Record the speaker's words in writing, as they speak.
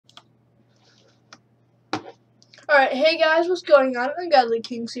Alright, hey guys, what's going on? Ungodly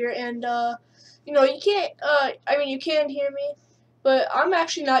Kings here, and you know, you can't you can hear me, but I'm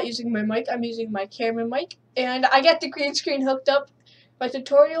actually not using my mic, I'm using my camera mic, and I got the green screen hooked up. My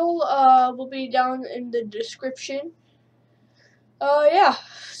tutorial will be down in the description. Yeah,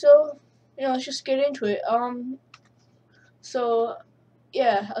 so let's just get into it.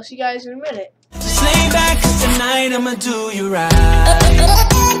 Yeah, I'll see you guys in a minute. Just lay back tonight, I'ma do you right.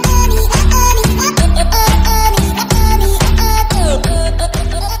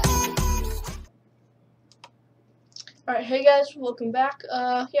 Alright, hey guys, welcome back.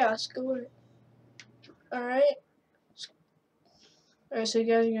 Yeah, let's go with it. Alright, so you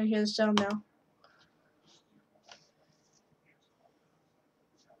guys are gonna hear the sound now.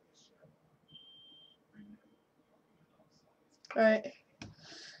 Alright,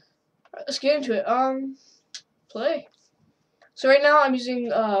 let's get into it. Play. So right now I'm using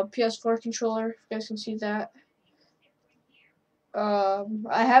PS4 controller. You guys can see that. I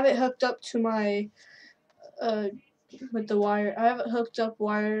have it hooked up to my with the wire. I have it hooked up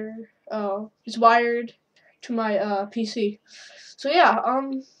it's wired to my PC. So yeah,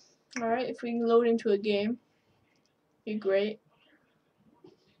 alright, if we can load into a game, be great.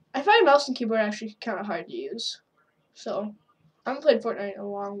 I find mouse and keyboard actually kind of hard to use. So I haven't played FortNite in a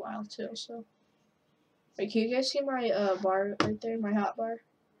long while too. So wait, can you guys see my bar right there, my hot bar?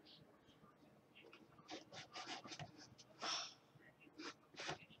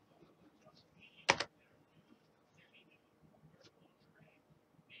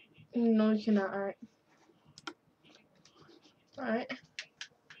 No, you cannot. Alright. Alright.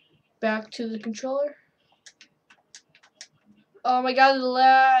 Back to the controller. Oh my god, the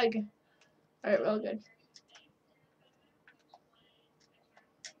lag. Alright, well good.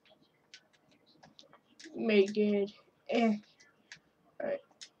 Make it. Alright.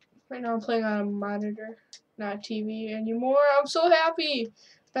 Right now I'm playing on a monitor, not a TV anymore. I'm so happy.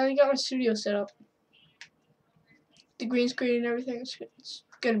 Finally got my studio set up. The green screen and everything. It's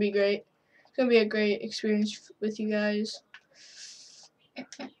gonna be great. It's gonna be a great experience with you guys.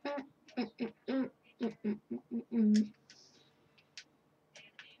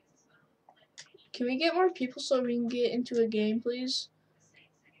 Can we get more people so we can get into a game, please?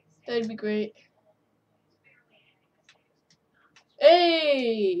 That'd be great.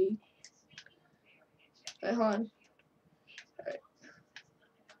 Hey! Wait, hold on. Alright.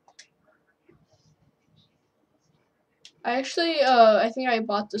 I actually, I think I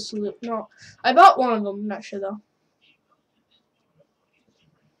bought the salute. No, I bought one of them. I'm not sure though.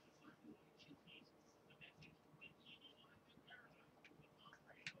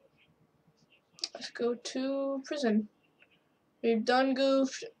 Let's go to prison. We've done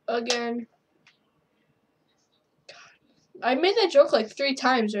goofed again. God. I made that joke like 3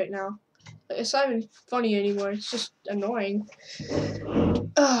 times right now. It's not even funny anymore. It's just annoying.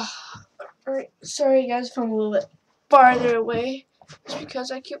 Alright, sorry guys if I'm a little bit farther away. It's because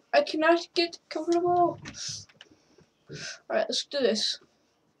I cannot get comfortable. Alright, let's do this.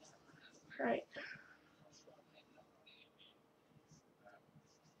 Alright.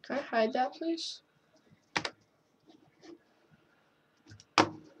 Can I hide that, please?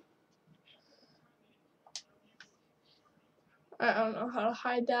 I don't know how to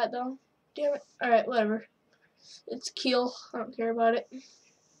hide that though. Damn it. Alright, whatever. It's Keel. I don't care about it.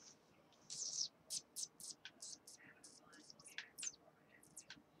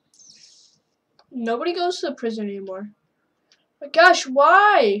 Nobody goes to the prison anymore. My gosh,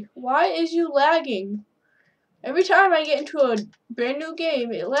 why? Why is you lagging? Every time I get into a brand new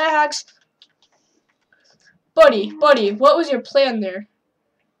game, it lags. Buddy, what was your plan there?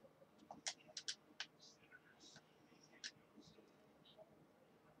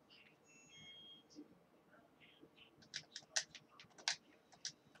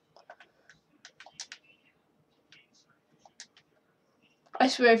 I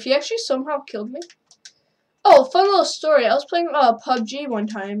swear, if he actually somehow killed me. Oh, fun little story. I was playing PUBG one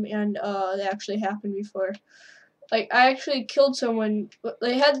time, and that actually happened before. Like, I actually killed someone.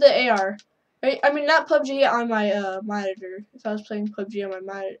 They had the AR. Right? I mean, not PUBG on my monitor. If I was playing PUBG on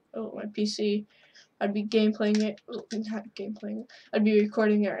my PC, I'd be gameplaying it. Not gameplaying it. I'd be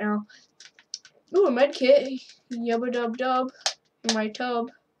recording it right now. Ooh, a med kit. Yubba dub dub. In my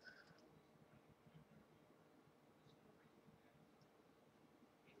tub.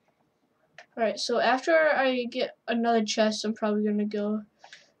 Alright, so after I get another chest, I'm probably gonna go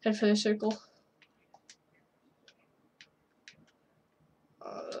head for the circle.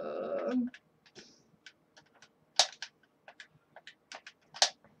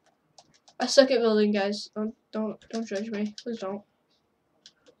 I suck at building, guys. Don't judge me. Please don't.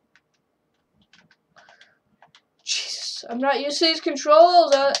 I'm not used to these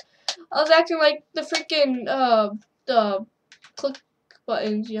controls. I was acting like the freaking the click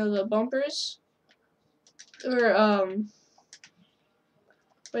buttons, you know, the bumpers, or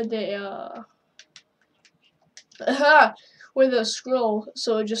where they where the scroll,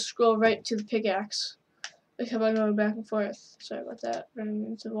 so it just scroll right to the pickaxe. I kept on going back and forth. Sorry about that. Running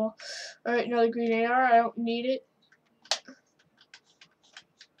into the wall. Alright, another green AR. I don't need it.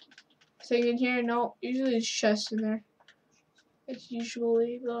 Thing in here? No. Usually there's chests in there. It's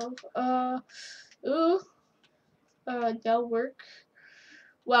usually though. That'll work.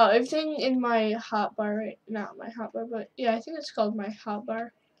 Wow, everything in my hotbar, right? Not my hotbar, but yeah, I think it's called my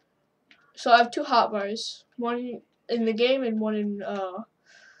hotbar. So I have 2 hotbars. One in the game and one in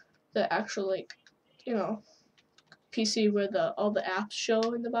the actual, like, you know, PC where all the apps show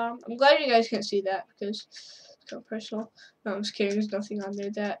in the bottom. I'm glad you guys can't see that because it's kind of personal. No, I'm just kidding. There's nothing on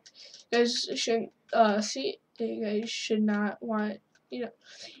there that you guys shouldn't see. You guys should not want, you know,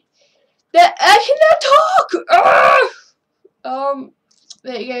 that I cannot talk.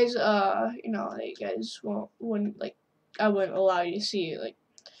 That you guys you know, that you guys wouldn't like. I wouldn't allow you to see, like,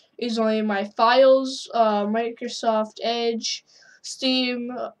 is only my files, Microsoft Edge,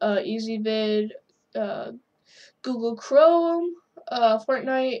 Steam, EasyVid, Google Chrome,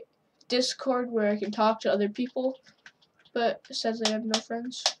 FortNite, Discord, where I can talk to other people, but sadly I have no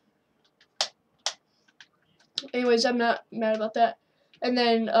friends. Anyways, I'm not mad about that. And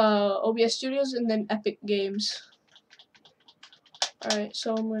then OBS Studios, and then Epic Games. Alright,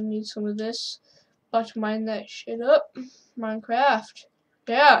 so I'm gonna need some of this. About to mine that shit up. Minecraft.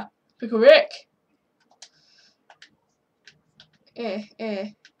 Yeah, Pickle Rick. That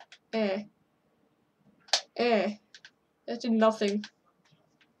did nothing.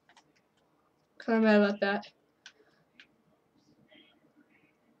 Kinda mad about that.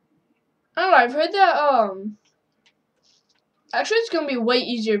 I don't know, I've heard that, actually it's gonna be way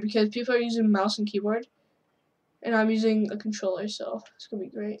easier because people are using mouse and keyboard. And I'm using a controller, so it's gonna be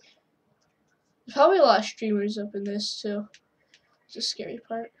great. There's probably a lot of streamers up in this, too. It's the scary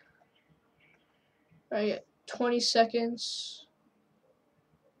part. Alright, 20 seconds.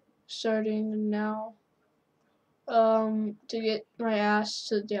 Starting now. To get my ass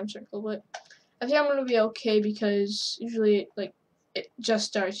to the damn circle, but I think I'm gonna be okay because usually, like, it just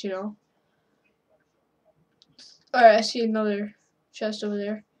starts, you know. Alright, I see another chest over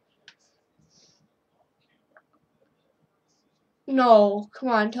there. No, come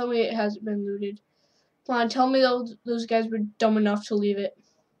on, tell me it hasn't been looted. Come on, tell me those guys were dumb enough to leave it.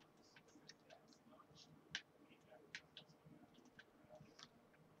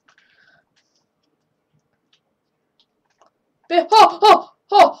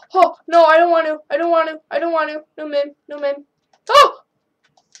 Oh, no, I don't want to. No, man, no, man.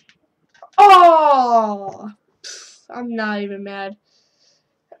 Oh, I'm not even mad.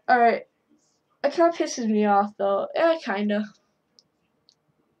 Alright, it kind of pisses me off, though. Kinda.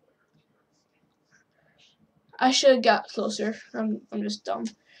 I should have got closer. I'm just dumb.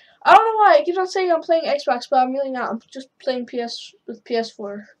 I don't know why. I keep on saying I'm playing Xbox, but I'm really not. I'm just playing with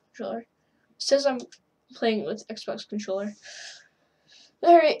PS4 controller. It says I'm playing with Xbox controller.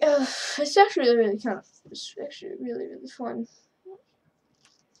 Alright, it's actually it's actually really fun.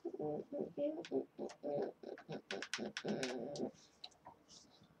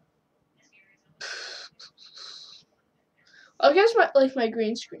 I guess my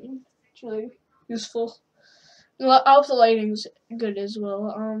green screen. It's really useful. I hope the lighting's good as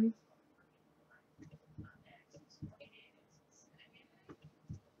well.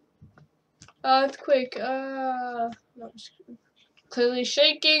 Earthquake. No, clearly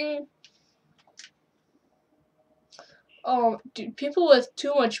shaking. Oh, dude, people with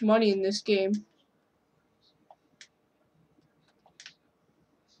too much money in this game.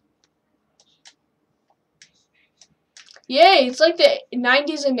 Yay, it's like the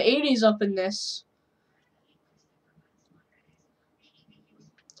 90s and 80s up in this.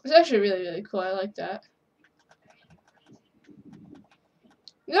 It's actually really cool. I like that.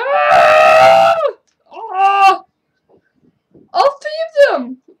 No! Oh! All 3 of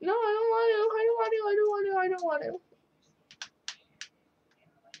them! No, I don't want to. I don't want to.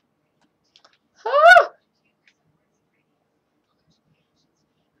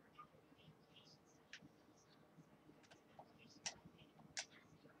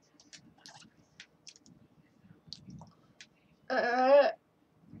 Ah!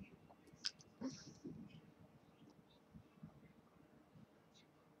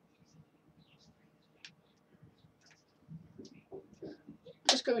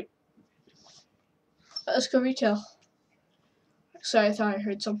 Let's go retail. Sorry, I thought I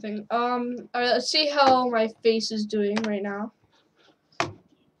heard something. Alright, let's see how my face is doing right now.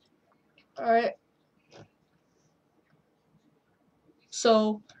 Alright.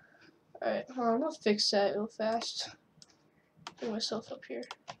 So, alright, hold on, I'm gonna fix that real fast. Bring myself up here.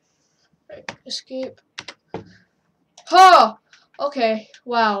 Alright, escape. Ha! Okay,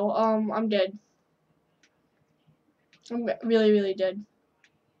 wow, I'm dead. I'm really, really dead.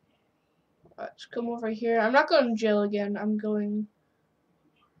 Alright, let's come over here. I'm not going to jail again. I'm going,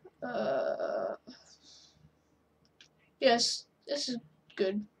 yes, this is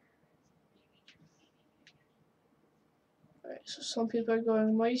good. Alright, so some people are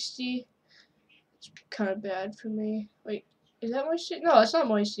going moisty. It's kind of bad for me. Wait, is that moisty? No, it's not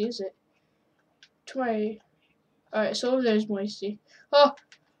moisty, is it? To my... Alright, so over there's moisty. Oh!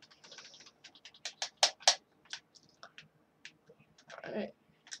 Alright.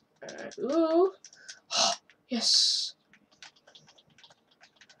 Alright. Ooh. Yes.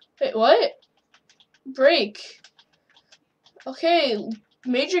 Wait, what? Break. Okay,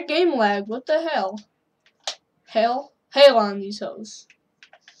 major game lag. What the hell? Hail on these hoes.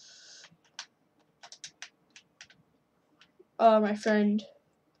 My friend,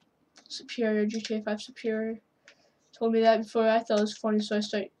 Superior, GTA 5 Superior, told me that before. I thought it was funny, so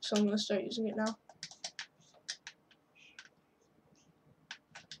I'm gonna start using it now.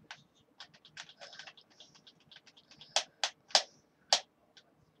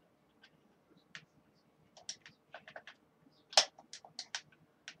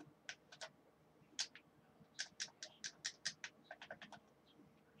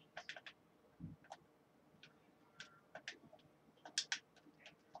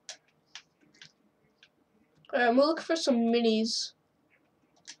 Alright, I'm gonna look for some minis.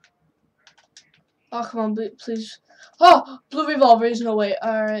 Oh, come on, please. Oh, blue revolvers, no way.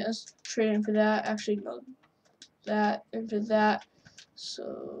 Alright, let's trade in for that. Actually, no, that into that.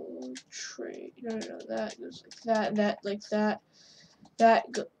 So, trade, no, that goes like that like that. That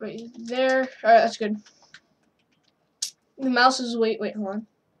go right there. Alright, that's good. The mouse is, wait, hold on.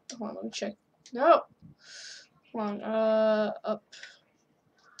 Hold on, let me check. No. Hold on, up.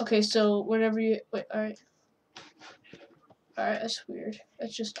 Okay, so whenever you, wait, alright. Alright, that's weird.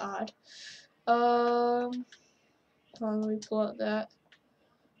 That's just odd. Hold on, let me pull out that.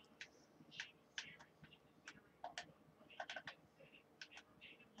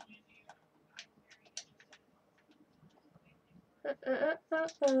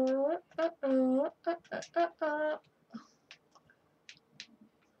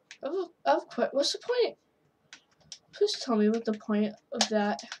 What's the point? Please tell me what the point of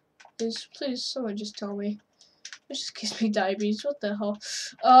that is. Please, someone just tell me. It just gives me diabetes. What the hell?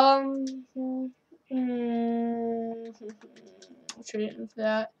 Trade it into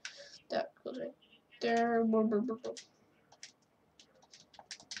that. That goes right there.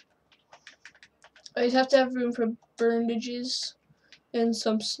 I just have to have room for bandages and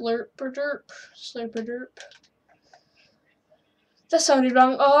some slurper derp. That sounded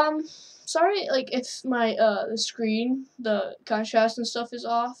wrong. Sorry, like if my the screen, the contrast and stuff is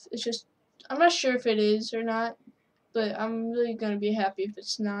off. It's just I'm not sure if it is or not, but I'm really gonna be happy if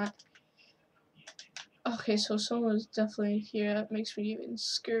it's not. Okay, so someone's definitely here. That makes me even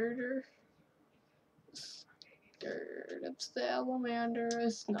scared. Scared of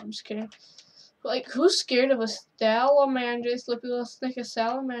salamanders. No, I'm just kidding. Like, who's scared of a salamander? Slippy little snake, a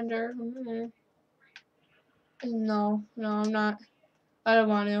salamander. No, I'm not. I don't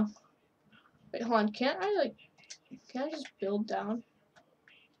want to. Wait, hold on. Can't I just build down?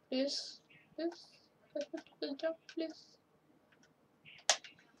 Please? Please down, please.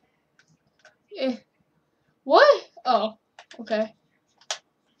 Eh. What? Oh, okay.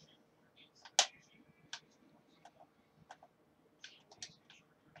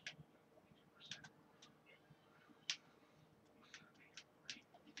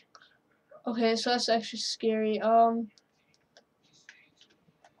 Okay, so that's actually scary.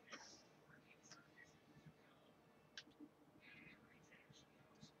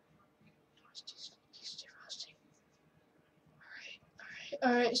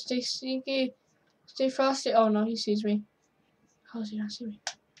 Alright, stay sneaky. Stay frosty. Oh no, he sees me. How does he not see me?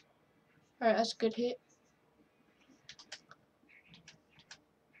 Alright, that's a good hit.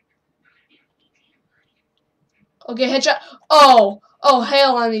 Okay, headshot. Oh,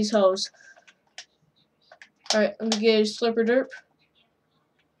 hail on these hoes. Alright, let me get a slurper derp.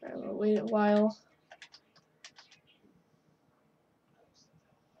 Alright, I'm gonna wait a while.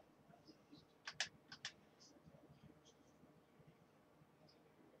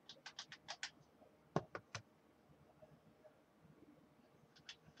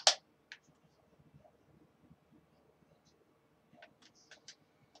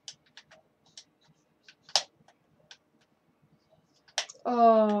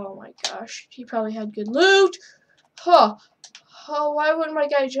 Oh my gosh, he probably had good loot. Huh. Oh, why wouldn't my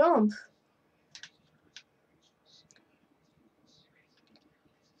guy jump?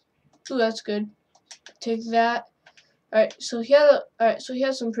 Ooh, that's good. Take that. Alright, so he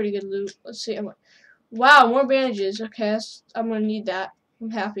has some pretty good loot. Let's see. Wow, more bandages. Okay, I'm gonna need that.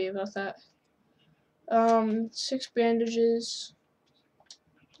 I'm happy about that. 6 bandages.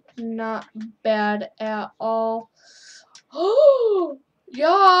 Not bad at all. Oh,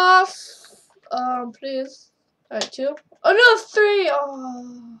 yes. Please. Alright, 2. Oh no, 3.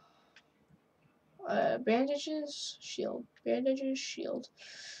 Oh. Bandages, shield. Bandages, shield.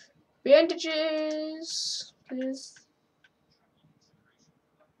 Bandages, please.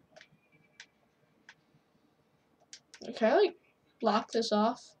 Can I like block this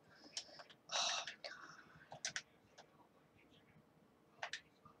off?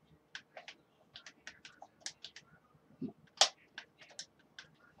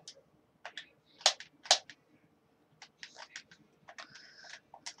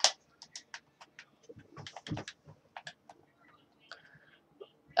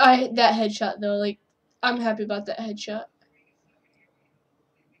 That headshot though, like I'm happy about that headshot.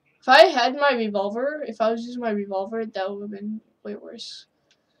 If I had my revolver, if I was using my revolver, that would have been way worse.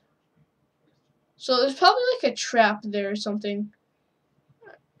 So there's probably like a trap there or something.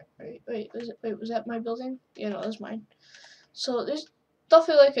 Wait, was that my building? Yeah, no, that's mine. So there's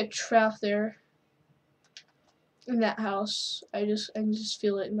definitely like a trap there in that house. I can just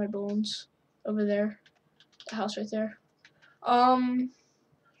feel it in my bones over there. The house right there.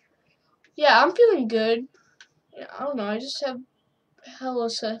 Yeah, I'm feeling good. Yeah, I don't know. I just have hella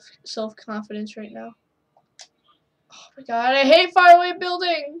self confidence right now. Oh my god, I hate faraway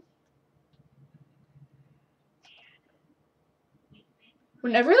building.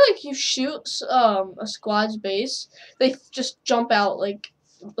 Whenever like you shoot a squad's base, they just jump out like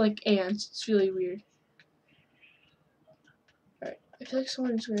ants. It's really weird. Alright, I feel like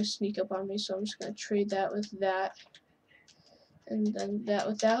someone's gonna sneak up on me, so I'm just gonna trade that with that, and then that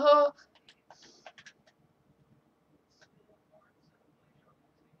with that. Oh.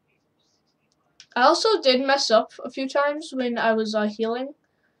 I also did mess up a few times when I was healing.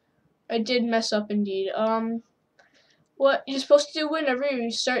 I did mess up indeed. What you're supposed to do whenever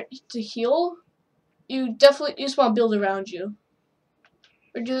you start to heal, you just want to build around you.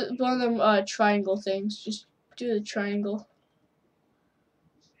 Or do one of them triangle things. Just do the triangle.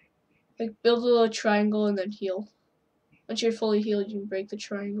 Like build a little triangle and then heal. Once you're fully healed, you can break the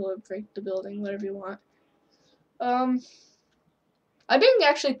triangle or break the building, whatever you want. I've been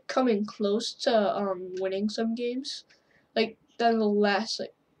actually coming close to winning some games. Like done the last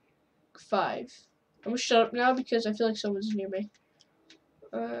like 5. I'm gonna shut up now because I feel like someone's near me.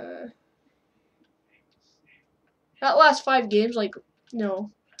 Not last 5 games, like no.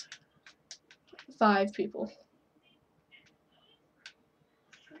 5 people.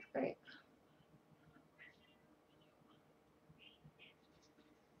 Alright.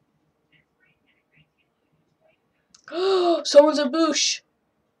 Someone's a Boosh.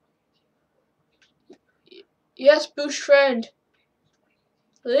 Yes, Boosh friend.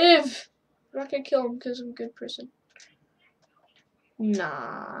 Live. I'm not gonna kill him because I'm a good person.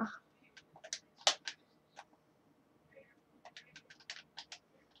 Nah.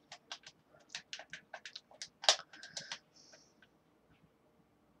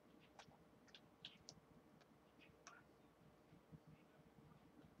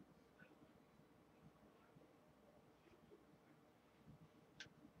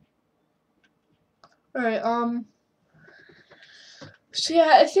 Alright, so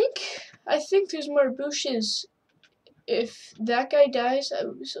yeah, I think there's more Booshes. If that guy dies, that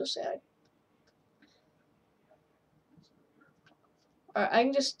would be so sad. Alright, I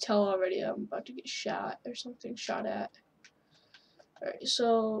can just tell already I'm about to get shot or something, shot at. Alright,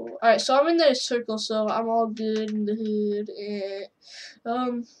 so I'm in the circle, so I'm all good in the hood.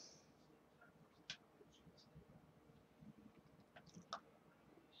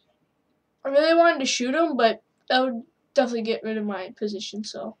 I really wanted to shoot him, but that would definitely get rid of my position,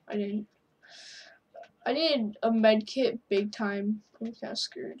 so I didn't. I needed a med kit big time. I'm kind of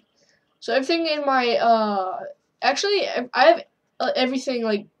screwed. So everything in my actually I have everything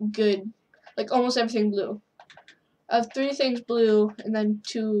like good, like almost everything blue. I have 3 things blue and then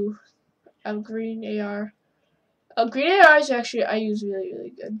 2 of green AR. Green ARs actually I use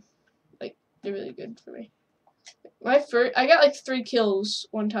really good. Like they're really good for me. I got like 3 kills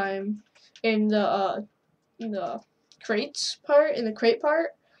one time in the crates part, in the crate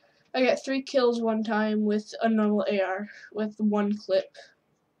part. I got 3 kills one time with a normal AR with 1 clip.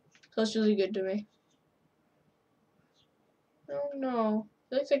 So it's really good to me. Oh no. I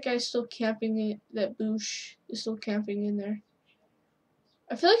feel like that guy's still camping in that bush is still camping in there.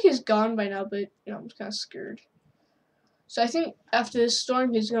 I feel like he's gone by now, but you know, I'm kinda scared. So I think after this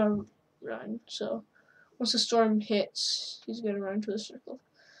storm he's gonna run. So once the storm hits, he's gonna run to the circle.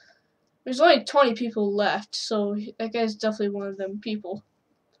 There's only 20 people left, so that guy's definitely one of them people.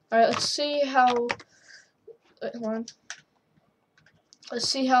 Alright, let's see how wait, hold on. Let's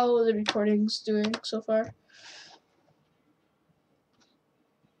see how the recording's doing so far.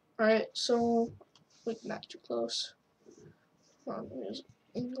 Alright, so wait, not too close. Hold on, let me just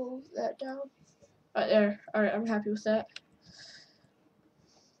angle that down. Alright, there. Alright, I'm happy with that.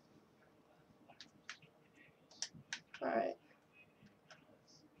 Alright.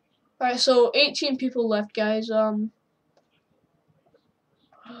 Alright, so 18 people left, guys. Is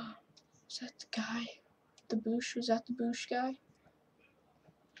that the guy? The Boosh? Was that the Boosh guy?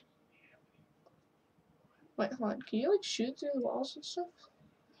 Wait, hold on. Can you like shoot through the walls and stuff?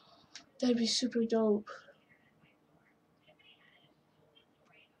 That'd be super dope.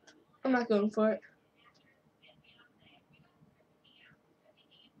 I'm not going for it.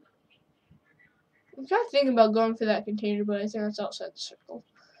 I'm kind of thinking about going for that container, but I think that's outside the circle.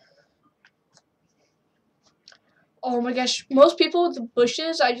 Oh my gosh, most people with the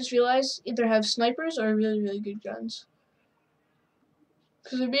bushes, I just realized, either have snipers or really, really good guns.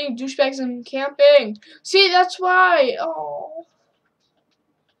 Because they're being douchebags and camping. See, that's why. Oh.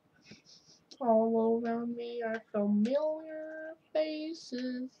 All around me are familiar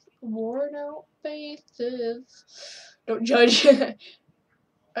faces, worn out faces. Don't judge. Alright,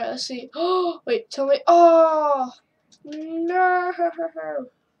 let's see. Oh, wait, tell me. Oh, no.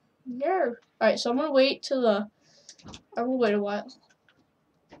 No. Alright, so I'm gonna wait till the. I'm gonna wait a while.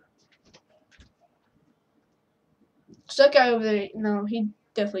 So that guy over there, no, he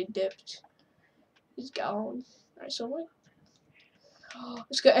definitely dipped. He's gone. Alright, so what? Oh,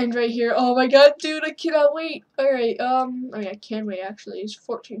 it's gonna end right here. Oh my god, dude, I cannot wait. Alright, oh yeah, I can wait actually. There's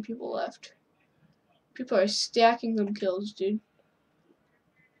 14 people left. People are stacking them kills, dude.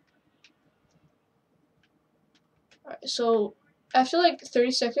 Alright, so after like 30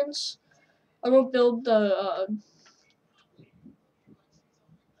 seconds, I'm gonna build the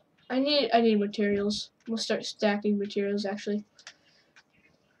I need materials. I'm gonna start stacking materials actually.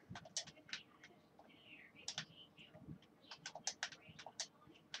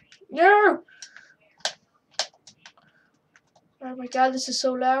 No! Oh my god, this is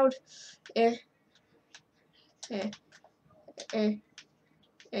so loud. Eh. Eh. Eh.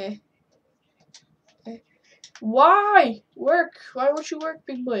 Eh. Eh. Why? Work. Why won't you work,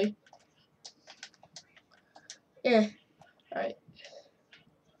 big boy? Eh. Alright.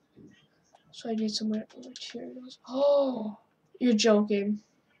 So I need some materials. Oh, you're joking.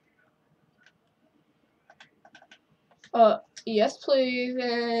 Yes, please.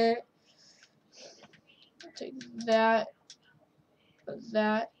 Take that.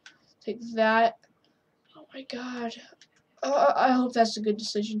 That. Take that. Oh my god. I hope that's a good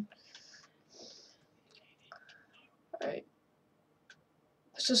decision. Alright.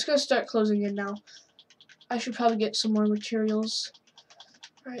 So it's gonna start closing in now. I should probably get some more materials.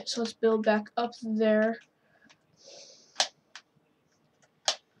 Alright, so let's build back up there.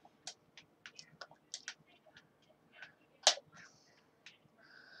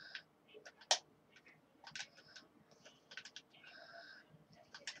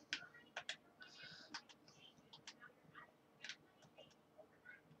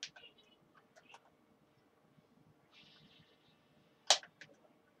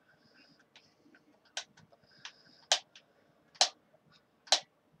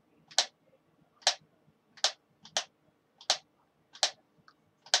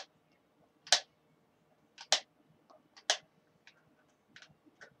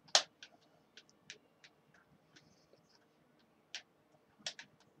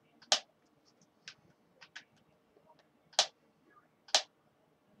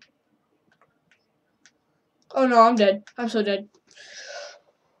 Oh no, I'm dead. I'm so dead.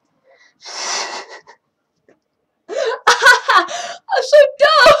 I'm so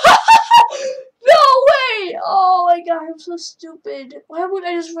dumb! No way! Oh my god, I'm so stupid. Why would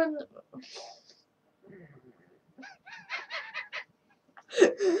I just run?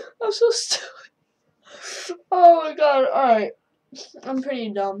 I'm so stupid. Oh my god, alright. I'm pretty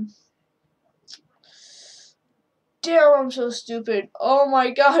dumb. Damn, I'm so stupid. Oh my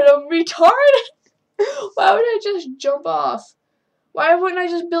god, I'm retarded. Why would I just jump off? Why wouldn't I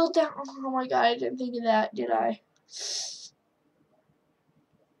just build down? Oh my god, I didn't think of that, did I?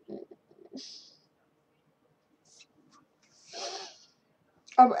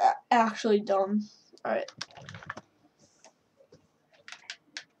 I'm actually dumb. Alright.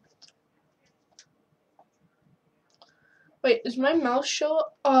 Wait, is my mouse show?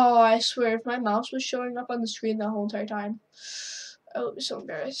 Oh, I swear, if my mouse was showing up on the screen the whole entire time, I would be so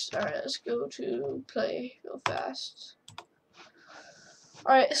embarrassed. Alright, let's go to play real fast.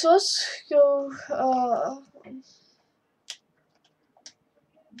 Alright, so let's go,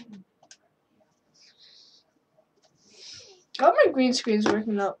 got my green screen's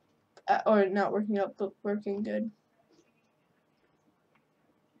working up, or not working up, but working good.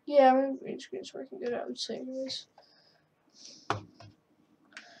 Yeah, my green screen's working good, I would say anyways.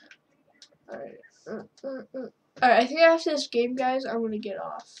 Alright. Alright, I think after this game, guys, I'm gonna get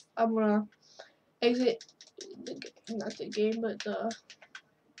off. I'm gonna exit, not the game, but the...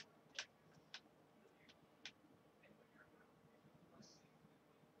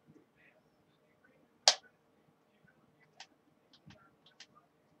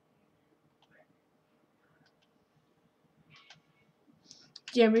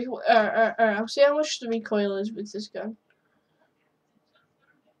 Yeah, I'll see how much the recoil is with this gun.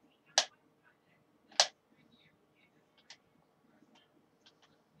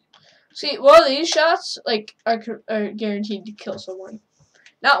 See, one of these shots, like, are guaranteed to kill someone.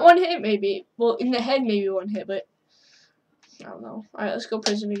 Not one hit, maybe. Well, in the head, maybe one hit, but I don't know. Alright, let's go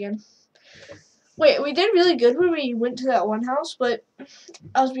prison again. Wait, we did really good when we went to that one house, but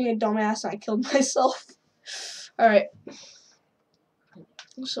I was being a dumbass and I killed myself. Alright.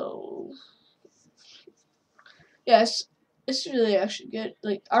 So, yes, it's really actually good.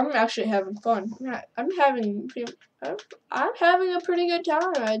 Like, I'm actually having fun. I'm having a pretty good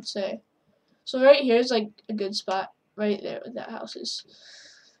time, I'd say. So right here is like a good spot right there where that house is.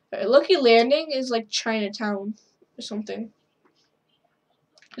 Alright, Lucky Landing is like Chinatown or something.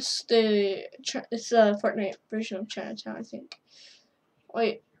 It's the FortNite version of Chinatown, I think.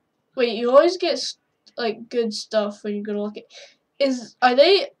 Wait, you always get like good stuff when you go to look at. Is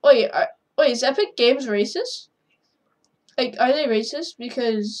Epic Games racist? Like, are they racist?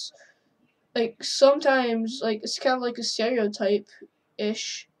 Because like sometimes like it's kind of like a stereotype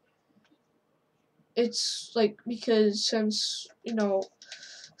ish. It's like because since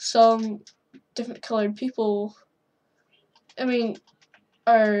some different colored people, I mean,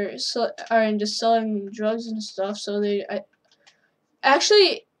 are into selling drugs and stuff, so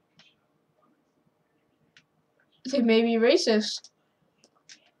actually they may be racist.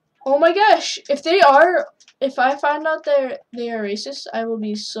 Oh my gosh! If I find out they are racist, I will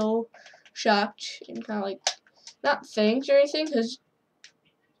be so shocked and kind of like not thanked or anything, because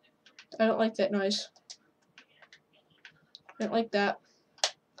I don't like that noise. I don't like that.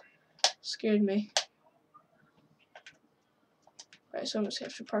 Scared me. Alright, so I'm just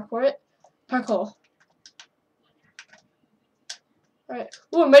gonna have to parkour it. Parkour. Alright.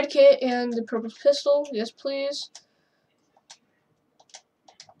 Ooh, a medkit and the purple pistol. Yes, please.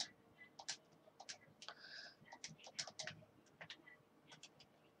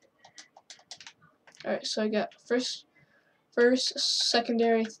 Alright, so I got first,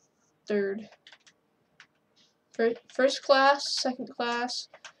 secondary, third. First class, second class,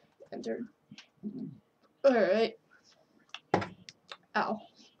 and third. Alright. Ow.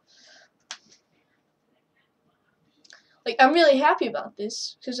 Like, I'm really happy about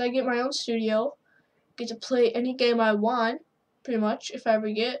this, because I get my own studio, get to play any game I want, pretty much, if I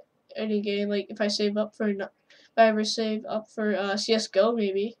ever get any game, like, if I ever save up for CSGO,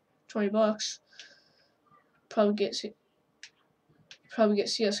 maybe, $20, probably get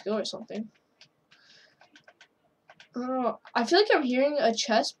CSGO or something. Oh, I feel like I'm hearing a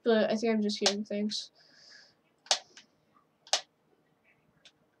chest, but I think I'm just hearing things.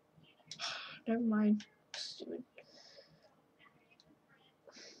 Never mind. Stupid.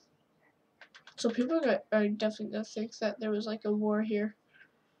 So people are definitely gonna think that there was like a war here.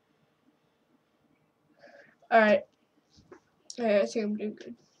 Alright. I think I'm doing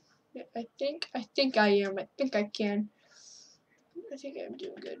good. Yeah, I think I am. I think I can. I think I'm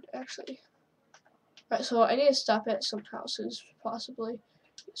doing good, actually. Alright, so I need to stop at some houses, possibly.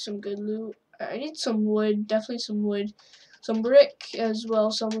 Get some good loot. I need some wood, definitely some wood. Some brick as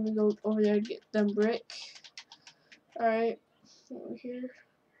well, so I'm gonna go over there and get them brick. Alright, over here.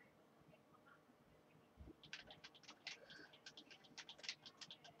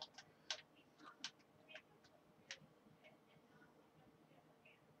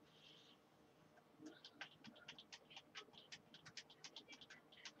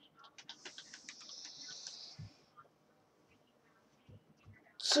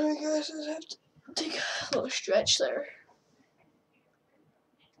 Sorry guys, I have to take a little stretch there.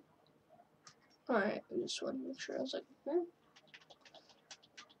 Alright, I just wanted to make sure. I was like, oh,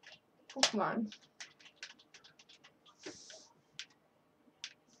 come on.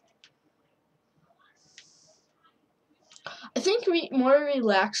 more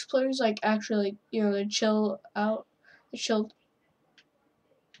relaxed players, like actually, like, you know, they chill out, they chill,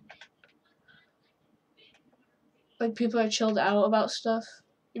 like people are chilled out about stuff.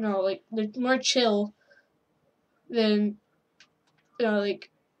 You know, like they're more chill than, you know, like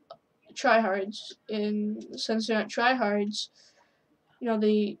tryhards. And since they're not tryhards, you know,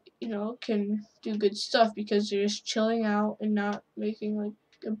 they, you know, can do good stuff because they're just chilling out and not making like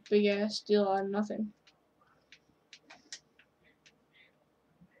a big ass deal out of nothing.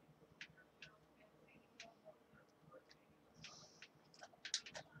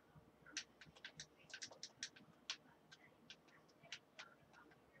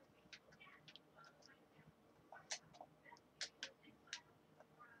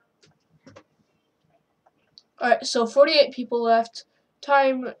 Alright, so 48 people left.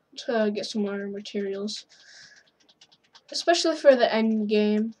 Time to get some more materials. Especially for the end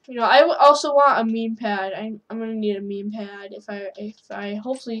game. You know, I also want a meme pad. I'm gonna need a meme pad if I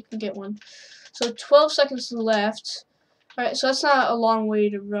hopefully can get one. So 12 seconds left. Alright, so that's not a long way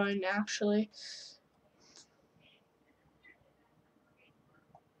to run actually.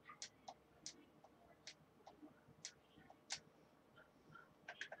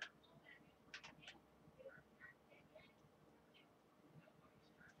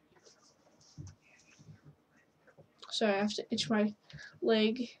 Sorry, I have to itch my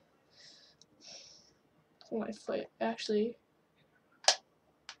leg. Or my foot, actually.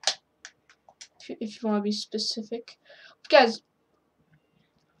 If you want to be specific. Guys,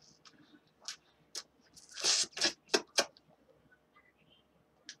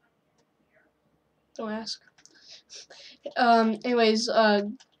 don't ask. Anyways,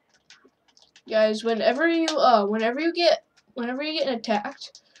 guys, whenever you get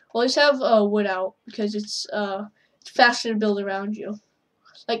attacked, always have wood out because it's faster to build around you.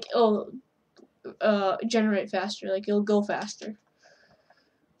 Like generate faster. Like it'll go faster.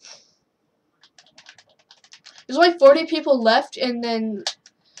 There's only 40 people left, and then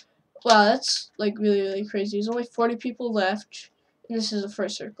wow, that's like really crazy. There's only 40 people left, and this is the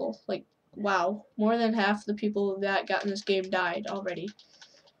first circle. Like wow, more than half the people that got in this game died already.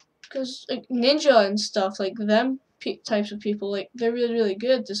 Because like ninja and stuff, like them types of people, like they're really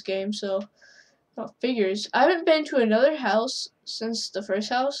good at this game. So figures. I haven't been to another house since the first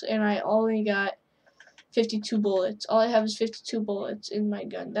house, and I only got 52 bullets. All I have is 52 bullets in my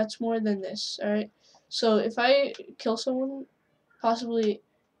gun. That's more than this. All right. So if I kill someone, possibly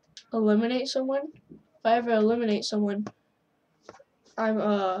eliminate someone, if I ever eliminate someone, I'm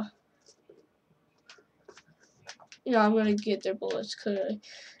you know, I'm gonna get their bullets clearly.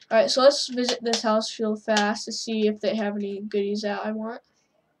 Alright, so let's visit this house real fast to see if they have any goodies that I want.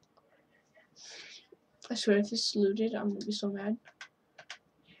 I swear if it's looted, I'm gonna be so mad.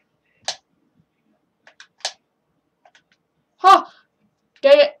 Ha!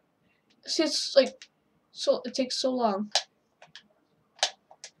 Dang it! See, it's like, so it takes so long.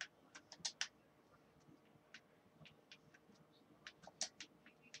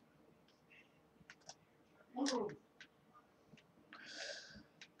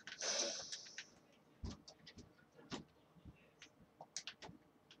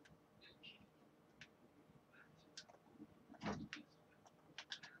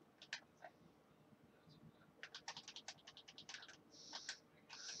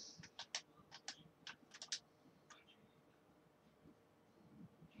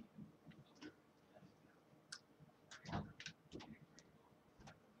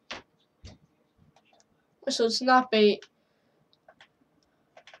 So it's not bait.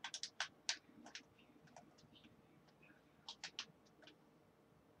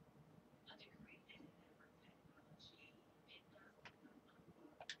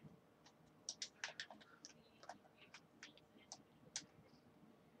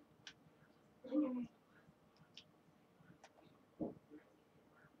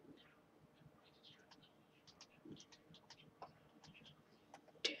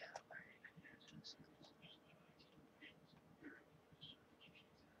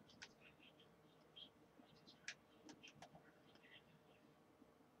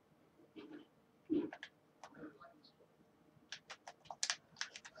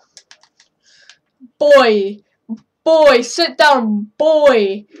 Boy! Boy, sit down,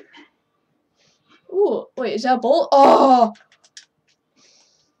 boy! Ooh, wait, is that a bolt? Oh!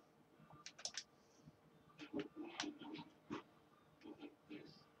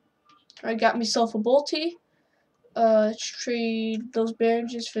 I got myself a bolty. Let's trade those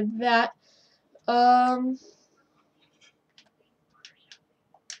bandages for that. Alright,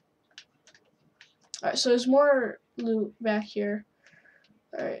 so there's more loot back here.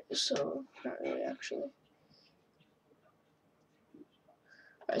 Alright, so not really actually.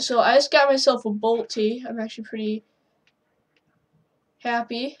 Alright, so I just got myself a bolty. I'm actually pretty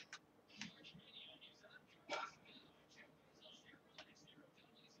happy.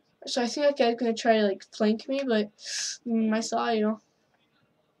 So I think that guy's gonna try to like flank me, but I saw, you know.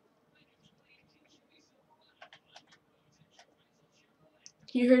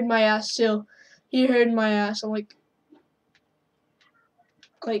 He heard my ass too. He heard my ass. I'm like,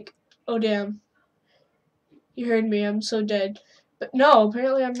 oh damn. He heard me. I'm so dead. But no,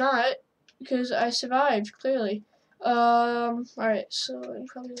 apparently I'm not, because I survived clearly. Alright, so I'm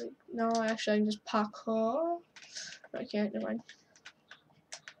probably like, no, actually I can just parkour. I can't. Never mind.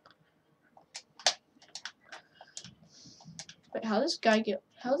 Wait, how this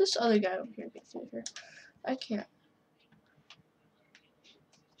other guy over here get through here? I can't.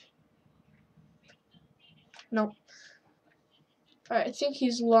 Nope. Alright, I think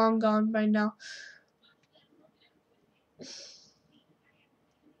he's long gone by now.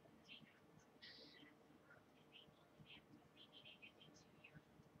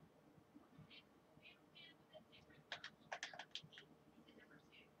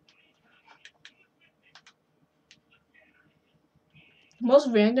 Most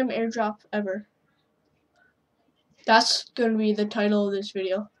random airdrop ever. That's gonna be the title of this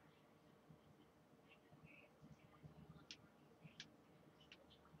video.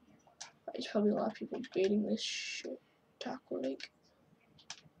 There's probably a lot of people baiting this shit. Taco Lake.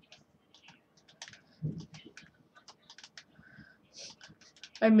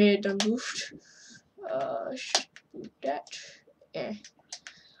 I made it done goofed. Shoot that. Eh.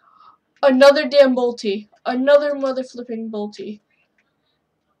 Another damn bolty. Another mother flipping bolty.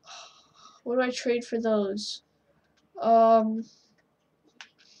 What do I trade for those? No,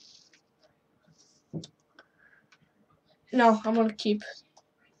 I'm gonna keep.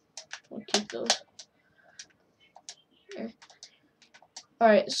 I'll keep those. Okay.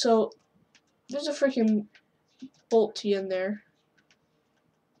 Alright, so there's a freaking bolty in there.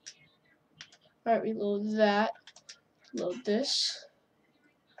 Alright, reload that. Load this.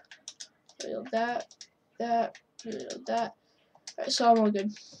 Reload that. Reload that. Alright, so I'm all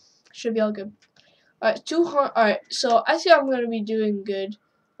good. Should be all good. Alright, 200. Alright, so I think I'm gonna be doing good.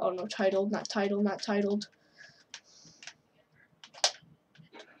 Oh no, titled, not titled, not titled.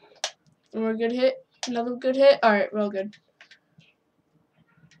 One more good hit. Another good hit. Alright, real good.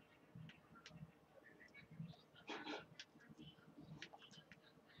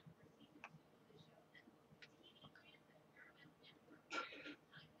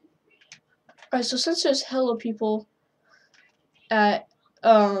 Alright, so since there's hella people at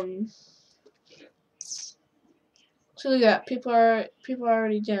so look at that, people are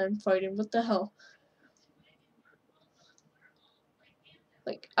already down fighting. What the hell?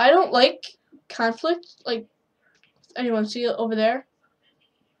 Like, I don't like conflict. Like, anyone see it over there?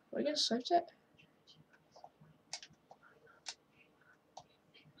 Are we gonna search that? I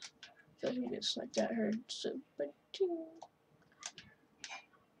feel like we get sniped at her. So,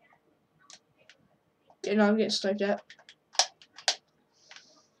 yeah, no, I'm getting sniped at.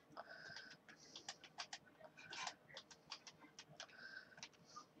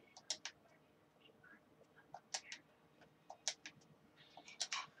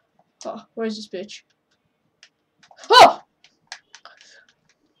 Oh, where's this bitch? Oh!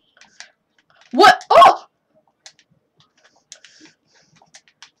 What? Oh!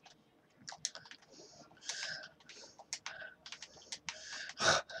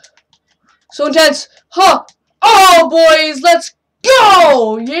 So intense. Huh. Oh, boys, let's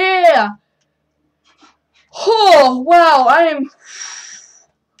go! Yeah! Oh, wow, I am...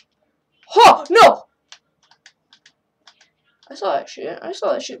 Oh, no! I saw that shit. I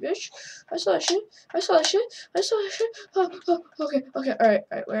saw that shit, bitch. I saw that shit. I saw that shit. I saw that shit. Oh, okay, alright,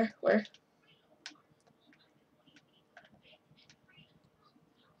 where?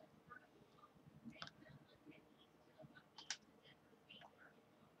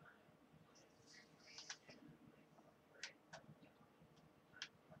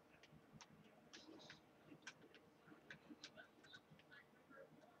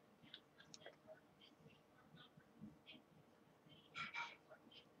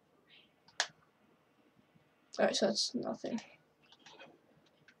 Alright, so that's nothing.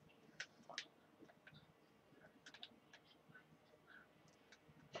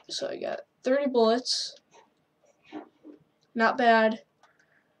 So I got 30 bullets. Not bad.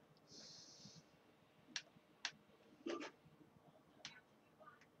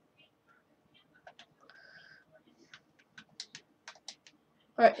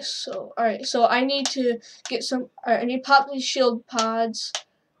 Alright, so I need to get some. Alright, I need to pop these shield pods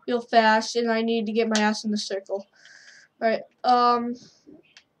real fast, and I need to get my ass in the circle. Alright,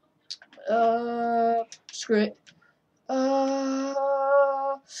 Screw it.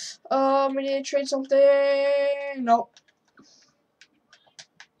 We need to trade something. Nope.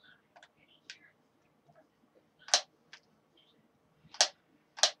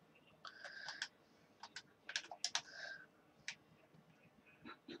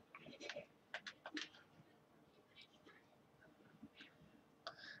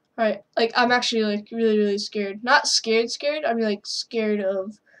 Alright, like, I'm actually, like, really, really scared. Not scared, I'm, like, scared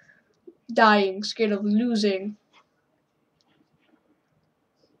of dying, scared of losing.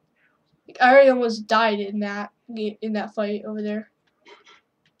 Like, I already almost died in that fight over there.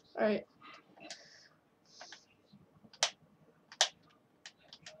 Alright.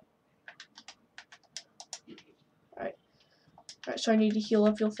 Alright. Alright, so I need to heal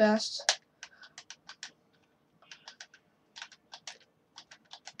up real fast.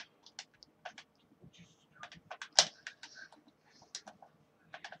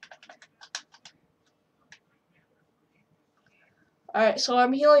 Alright, so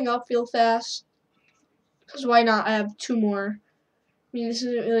I'm healing up real fast. Because why not? I have 2 more. I mean, this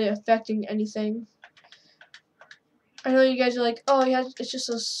isn't really affecting anything. I know you guys are like, oh yeah, it's just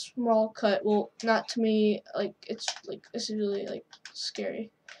a small cut. Well, not to me. Like, it's like, this is really, like,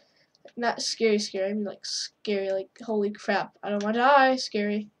 scary. Not scary, I mean, like, scary, like, holy crap. I don't want to die.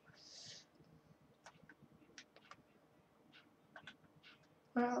 Scary.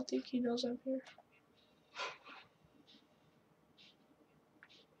 I don't think he knows I'm here.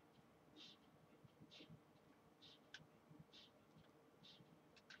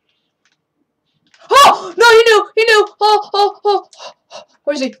 Oh! No, he knew! He knew! Oh!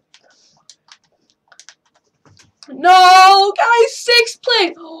 Where is he? No! Guys, 6th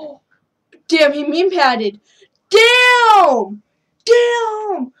place! Oh, damn, he meme padded. Damn!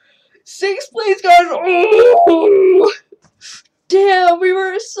 Damn! 6th place, guys! Oh! Damn, we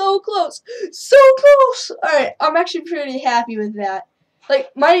were so close. So close! Alright, I'm actually pretty happy with that. Like,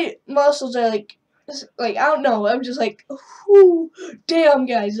 my muscles are like, I don't know. I'm just like, whoo, damn,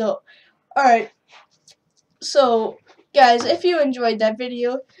 guys. Oh, alright. So, guys, if you enjoyed that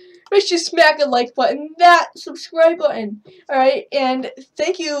video, make sure you smack a like button, that subscribe button. Alright, and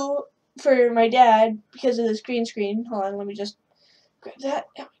thank you for my dad because of this green screen. Hold on, let me just grab that.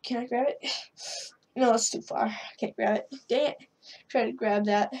 Can I grab it? No, it's too far. I can't grab it. Dang it. Try to grab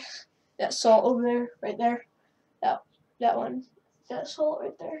that salt over there, right there. That one. That salt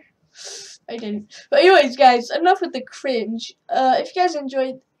right there. I didn't. But anyways, guys, enough with the cringe. If you guys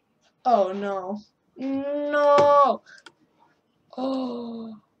enjoyed, oh no, no,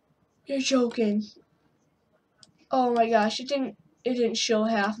 oh, you're joking. Oh my gosh, it didn't show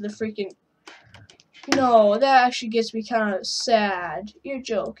half the freaking. No, that actually gets me kind of sad. You're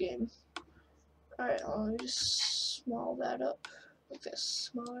joking. All right, let me just small that up. Make this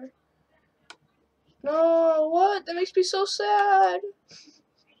smaller. No, what? That makes me so sad.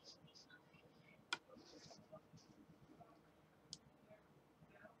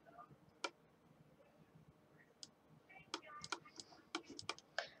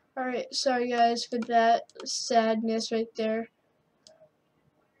 Alright, sorry guys for that sadness right there.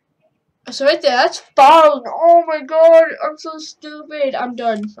 So right there, that's falling. Oh my god, I'm so stupid. I'm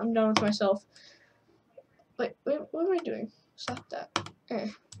done. I'm done with myself. Wait, what am I doing? Stop that. There.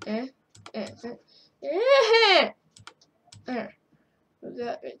 Move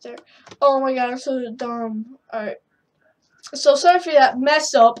that right there. Oh my god, I'm so dumb. Alright. So sorry for that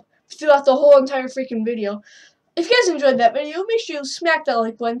mess up throughout the whole entire freaking video. If you guys enjoyed that video, make sure you smack that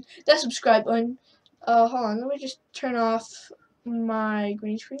like button, that subscribe button. Hold on, let me just turn off my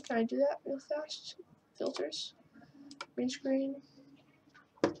green screen. Can I do that real fast? Filters. Green screen.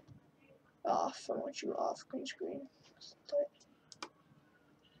 Off. I want you off. Green screen.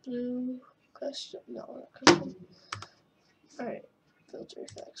 Blue. Custom. No, not custom. Alright. Filter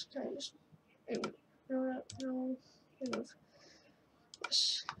effects. Can I just. No. Remove.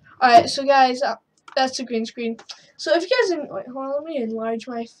 Yes. Alright, so guys, that's the green screen. So if you guys didn't. Wait, hold on, let me enlarge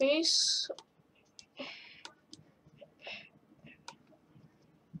my face.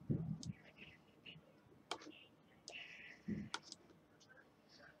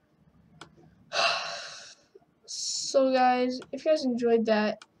 So guys, if you guys enjoyed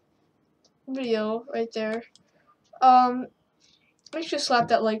that video right there, make sure to slap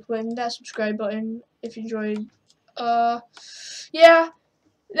that like button, that subscribe button if you enjoyed. Yeah,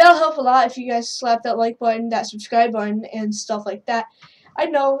 that'll help a lot if you guys slap that like button, that subscribe button, and stuff like that. I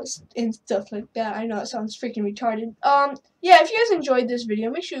know, and stuff like that. I know it sounds freaking retarded. Yeah, if you guys enjoyed this video,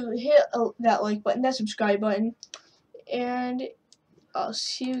 make sure you hit that like button, that subscribe button, and I'll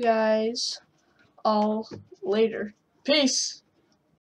see you guys all later. Peace.